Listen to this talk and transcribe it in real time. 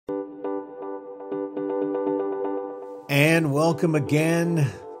And welcome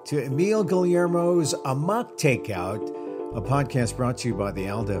again to Emil Guillermo's Amok Takeout, a podcast brought to you by the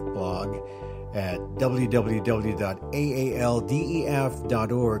ALDEF blog at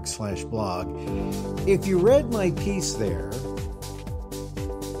www.aaldef.org/blog. If you read my piece there,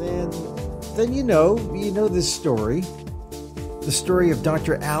 then you know this story. The story of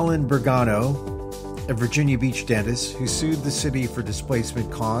Dr. Allan Bergano, a Virginia Beach dentist who sued the city for displacement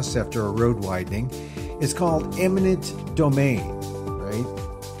costs after a road widening. It's called eminent domain, right?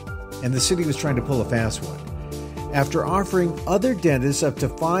 And the city was trying to pull a fast one. After offering other dentists up to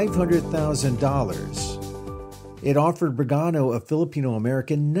 $500,000, it offered Bergano, a Filipino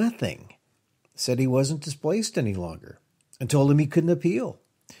American, nothing. Said he wasn't displaced any longer and told him he couldn't appeal.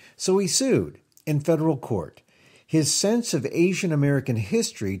 So he sued in federal court. His sense of Asian American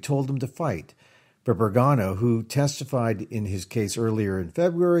history told him to fight. But Bergano, who testified in his case earlier in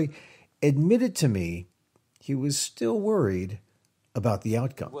February, admitted to me he was still worried about the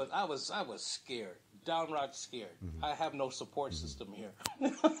outcome. Well, I was scared, downright scared. Mm-hmm. I have no support system here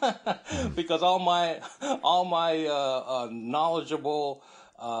because all my knowledgeable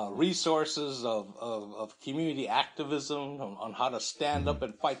resources of community activism on how to stand up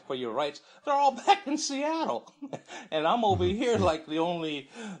and fight for your rights, they're all back in Seattle, and I'm over here like the only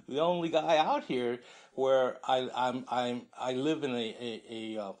guy out here where I live in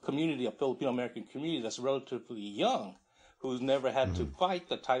a community, a Filipino American community that's relatively young, who's never had to fight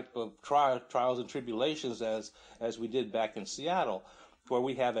the type of trials and tribulations as we did back in Seattle, where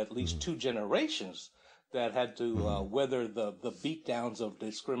we have at least two generations that had to weather the beatdowns of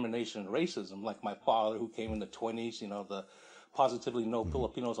discrimination and racism, like my father, who came in the 1920s. The positively no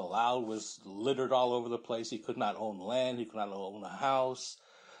Filipinos allowed was littered all over the place. He could not own land. He could not own a house.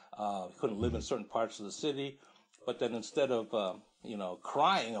 He couldn't live in certain parts of the city. But then instead of,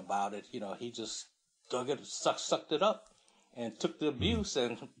 crying about it, he just sucked it up and took the abuse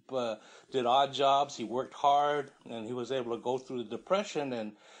and did odd jobs. He worked hard, and he was able to go through the Depression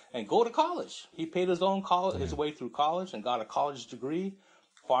and go to college. He paid his own his way through college and got a college degree,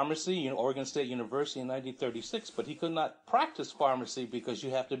 pharmacy, Oregon State University in 1936. But he could not practice pharmacy because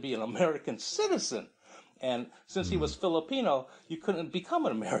you have to be an American citizen. And since he was Filipino, you couldn't become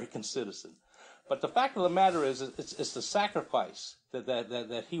an American citizen. But the fact of the matter is, it's the sacrifice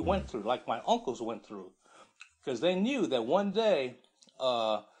that he went through, like my uncles went through, because they knew that one day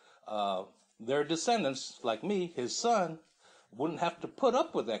their descendants, like me, his son, wouldn't have to put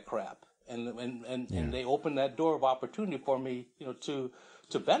up with that crap, and they opened that door of opportunity for me, to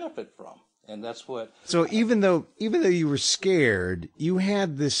benefit from, and that's what. So even though you were scared, you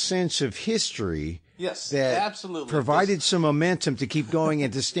had this sense of history. Yes, that absolutely provided some momentum to keep going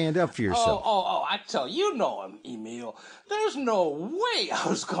and to stand up for yourself. I tell you, Emil, there's no way I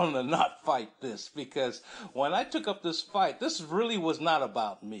was going to not fight this, because when I took up this fight, this really was not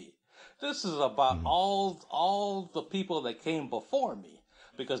about me. This is about all the people that came before me.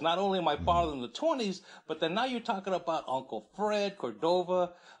 Because not only my father in the 1920s, but then now you're talking about Uncle Fred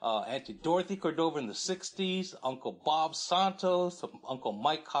Cordova, Auntie Dorothy Cordova in the 1960s, Uncle Bob Santos, Uncle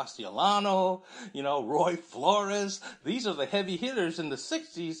Mike Castellano, Roy Flores. These are the heavy hitters in the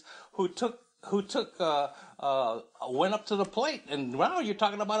 1960s who went up to the plate. And now you're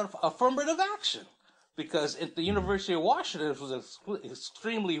talking about affirmative action. Because at the University of Washington, it was an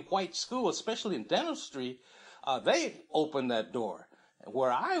extremely white school, especially in dentistry, they opened that door.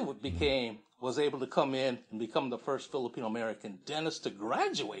 Where I was able to come in and become the first Filipino-American dentist to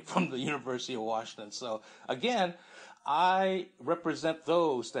graduate from the University of Washington. So, again, I represent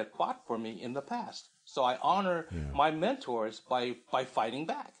those that fought for me in the past. So I honor my mentors by fighting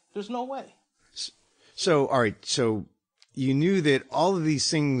back. There's no way. So, all right, so you knew that all of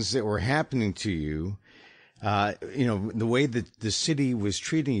these things that were happening to you, the way that the city was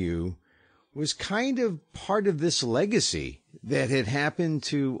treating you, was kind of part of this legacy that had happened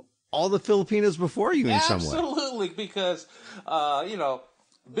to all the Filipinos before you in some way. Absolutely, because,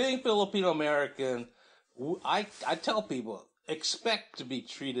 being Filipino-American, I tell people, expect to be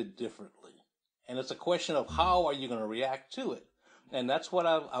treated differently. And it's a question of how are you going to react to it. And that's what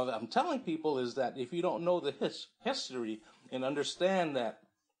I'm telling people, is that if you don't know the history and understand that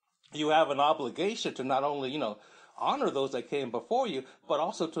you have an obligation to not only, honor those that came before you, but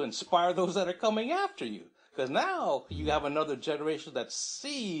also to inspire those that are coming after you. Because now you have another generation that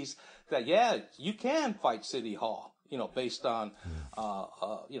sees that, you can fight City Hall, based on,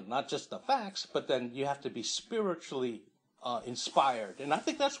 not just the facts, but then you have to be spiritually inspired. And I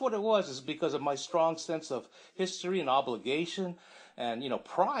think that's what it was, is because of my strong sense of history and obligation and,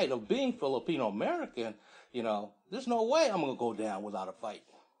 pride of being Filipino-American, there's no way I'm going to go down without a fight.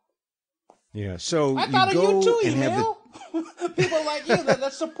 Yeah, so I thought of you too, Emil. People like you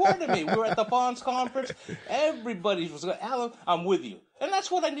that supported me. We were at the Fonz conference. Everybody was going, Allan, I'm with you. And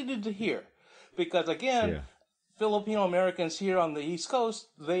that's what I needed to hear. Because again, Filipino Americans here on the East Coast,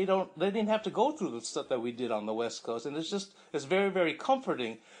 they didn't have to go through the stuff that we did on the West Coast. And it's very, very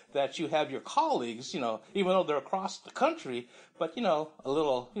comforting that you have your colleagues, even though they're across the country, but, a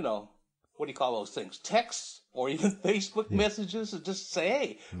little, what do you call those things? Texts or even Facebook messages to just say,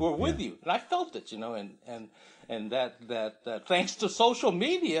 hey, we're with you. And I felt it, and that thanks to social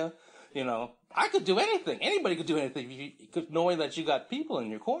media, I could do anything. Anybody could do anything, knowing that you got people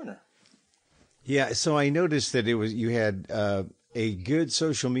in your corner. Yeah, so I noticed that you had a good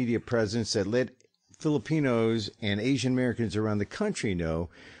social media presence that let Filipinos and Asian Americans around the country know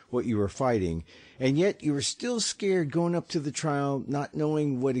what you were fighting, and yet you were still scared going up to the trial, not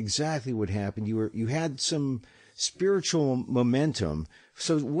knowing what exactly would happen. You had some spiritual momentum.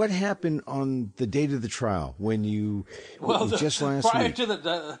 So what happened on the date of the trial when just last week?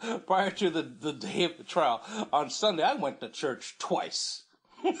 Prior to the day of the trial, on Sunday, I went to church twice.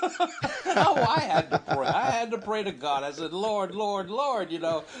 I had to pray. I had to pray to God. I said, Lord, I'm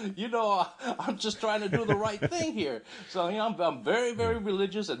just trying to do the right thing here. So, I'm very, very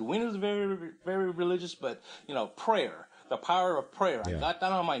religious, and Win is very, very religious, but, prayer, the power of prayer. I got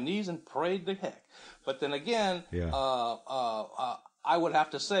down on my knees and prayed the heck. But then again, I would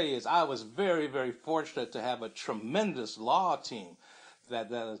have to say is I was very, very fortunate to have a tremendous law team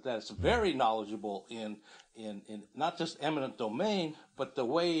that's very knowledgeable in not just eminent domain, but the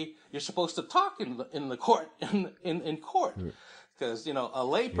way you're supposed to talk in the court, in court. Because, a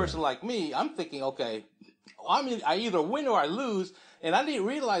layperson like me, I'm thinking, okay, I either win or I lose, and I didn't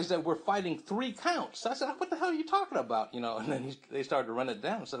realize that we're fighting 3 counts. I said, what the hell are you talking about? And then they started to run it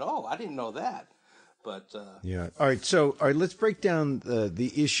down. I said, oh, I didn't know that. But All right. So, let's break down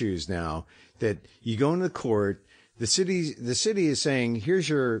the issues now that you go into the court. The city is saying, here's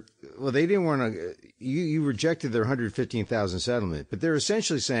your, well, they didn't want to, you rejected their $115,000 settlement, but they're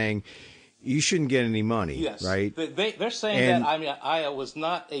essentially saying you shouldn't get any money, yes. right? They're saying that I was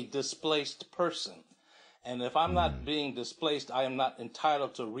not a displaced person. And if I'm not being displaced, I am not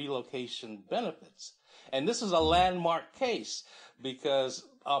entitled to relocation benefits. And this is a landmark case because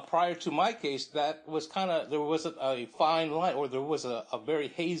prior to my case, that was there was a fine line, or there was a very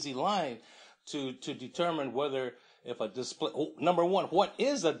hazy line to determine whether number one, what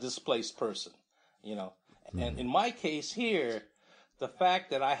is a displaced person? And in my case here, the fact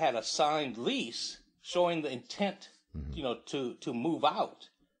that I had a signed lease showing the intent, to move out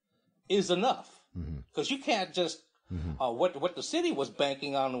is enough. Because you can't just, what the city was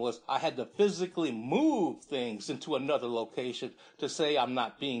banking on was I had to physically move things into another location to say I'm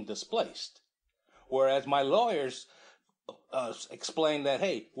not being displaced. Whereas my lawyers explained that,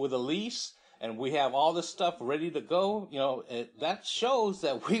 hey, with a lease, and we have all this stuff ready to go, that shows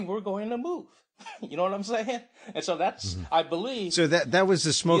that we were going to move. You know what I'm saying? And so that's, I believe. So that was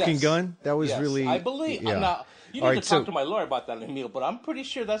the smoking gun? That was really. I believe. Yeah. Now, you need to talk to my lawyer about that, Emil, but I'm pretty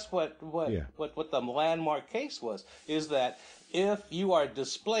sure that's what the landmark case was, is that if you are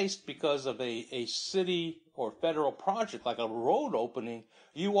displaced because of a city or federal project, like a road opening,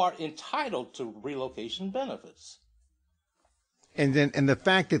 you are entitled to relocation benefits. And the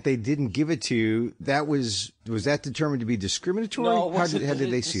fact that they didn't give it to you, was that determined to be discriminatory? No, how did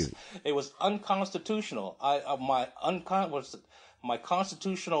they see it? It was unconstitutional. My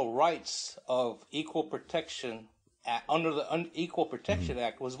constitutional rights of equal protection under the Equal Protection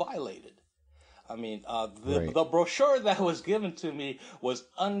Act was violated. I mean, the brochure that was given to me was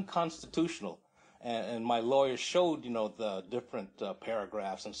unconstitutional, and my lawyer showed the different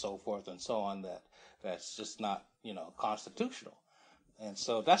paragraphs and so forth and so on that's just not constitutional. And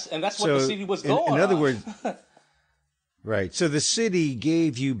so that's what the city was going on. In other words, right. So the city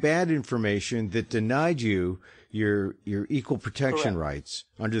gave you bad information that denied you your equal protection rights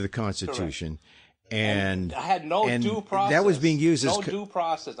under the Constitution. And I had no due process. That was being used as due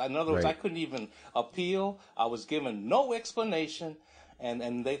process. In other words, I couldn't even appeal. I was given no explanation,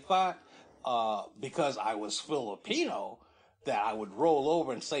 and they thought because I was Filipino that I would roll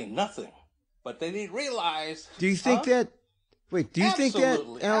over and say nothing. But they didn't realize. Do you think that? Wait, do you think that,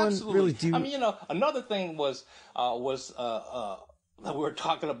 Allan? Absolutely. Really? Do you... I mean, another thing was that we were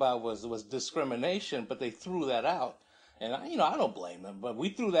talking about was discrimination, but they threw that out, and I don't blame them, but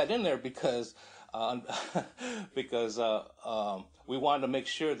we threw that in there because we wanted to make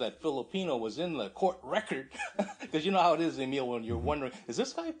sure that Filipino was in the court record, because you know how it is, Emil, when you're wondering, is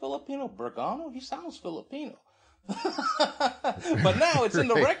this guy Filipino? Bergano? He sounds Filipino. But now it's in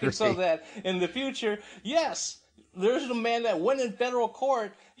the record so that in the future, yes, there's a man that went in federal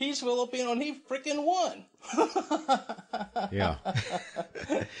court. He's Filipino and he freaking won. Yeah.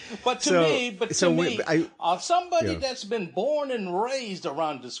 But to me, somebody that's been born and raised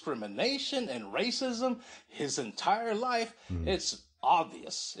around discrimination and racism his entire life, it's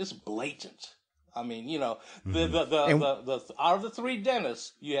obvious. It's blatant. I mean, you know, the out of the three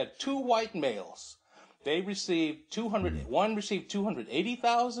dentists, you had two white males. They received one received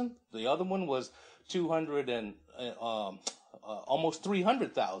 280,000. The other one was 200 and almost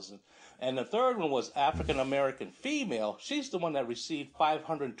 300,000. And the third one was African American female. She's the one that received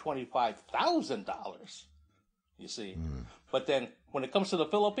 $525,000. You see, but then when it comes to the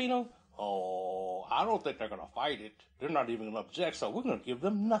Filipino, I don't think they're going to fight it. They're not even going to object. So we're going to give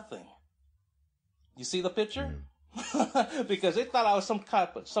them nothing. You see the picture? Because they thought I was some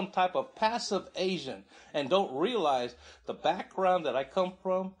type of passive Asian, and don't realize the background that I come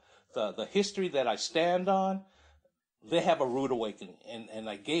from, the history that I stand on. They have a rude awakening, and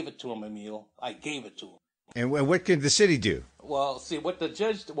I gave it to them, Emil. I gave it to them. And what can the city do? Well, see what the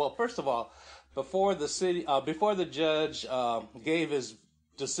judge. Well, first of all, before the judge gave his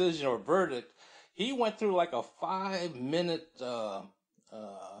decision or verdict, he went through like a 5-minute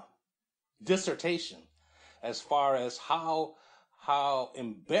dissertation as far as how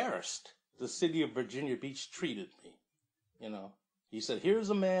embarrassed the city of Virginia Beach treated me. You know, he said, here's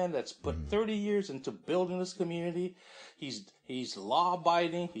a man that's put 30 years into building this community. He's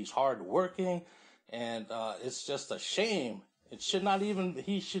law-abiding, he's hard-working, and it's just a shame. He should not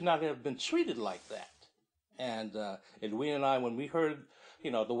have been treated like that. And Edwin and I, when we heard,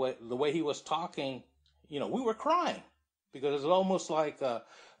 you know, the way he was talking, you know, we were crying because it's almost like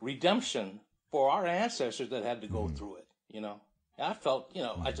redemption for our ancestors that had to go through it, you know. And I felt, you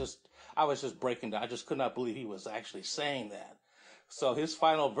know, I was just breaking down. I just could not believe he was actually saying that. So his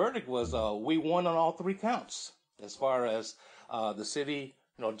final verdict was we won on all three counts as far as the city,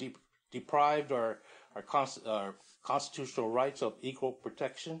 you know, deprived our constitutional rights of equal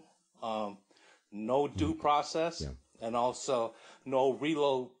protection, no due process, and also no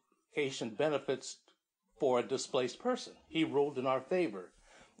relocation benefits for a displaced person. He ruled in our favor,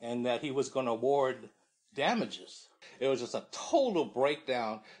 and that he was going to award damages. It was just a total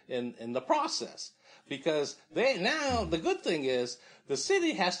breakdown in the process, because the good thing is the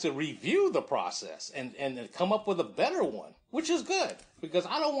city has to review the process and come up with a better one, which is good, because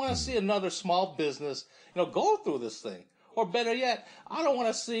I don't want to see another small business, you know, go through this thing. Or better yet, I don't want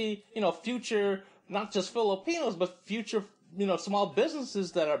to see, you know, future, not just Filipinos, but future, you know, small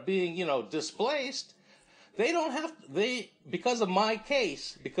businesses that are being, you know, displaced. Because of my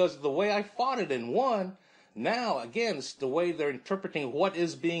case, because of the way I fought it and won, now, again, it's the way they're interpreting what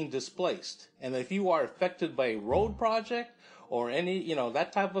is being displaced. And if you are affected by a road project or any, you know,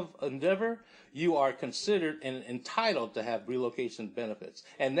 that type of endeavor, you are considered and entitled to have relocation benefits.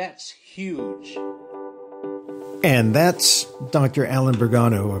 And that's huge. And that's Dr. Allan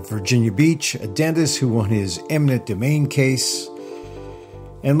Bergano of Virginia Beach, a dentist who won his eminent domain case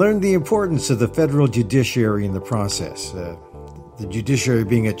and learned the importance of the federal judiciary in the process, the judiciary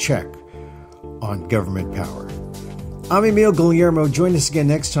being a check on government power. I'm Emil Guillermo. Join us again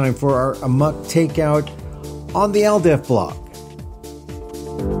next time for our Amok Takeout on the LDEF blog.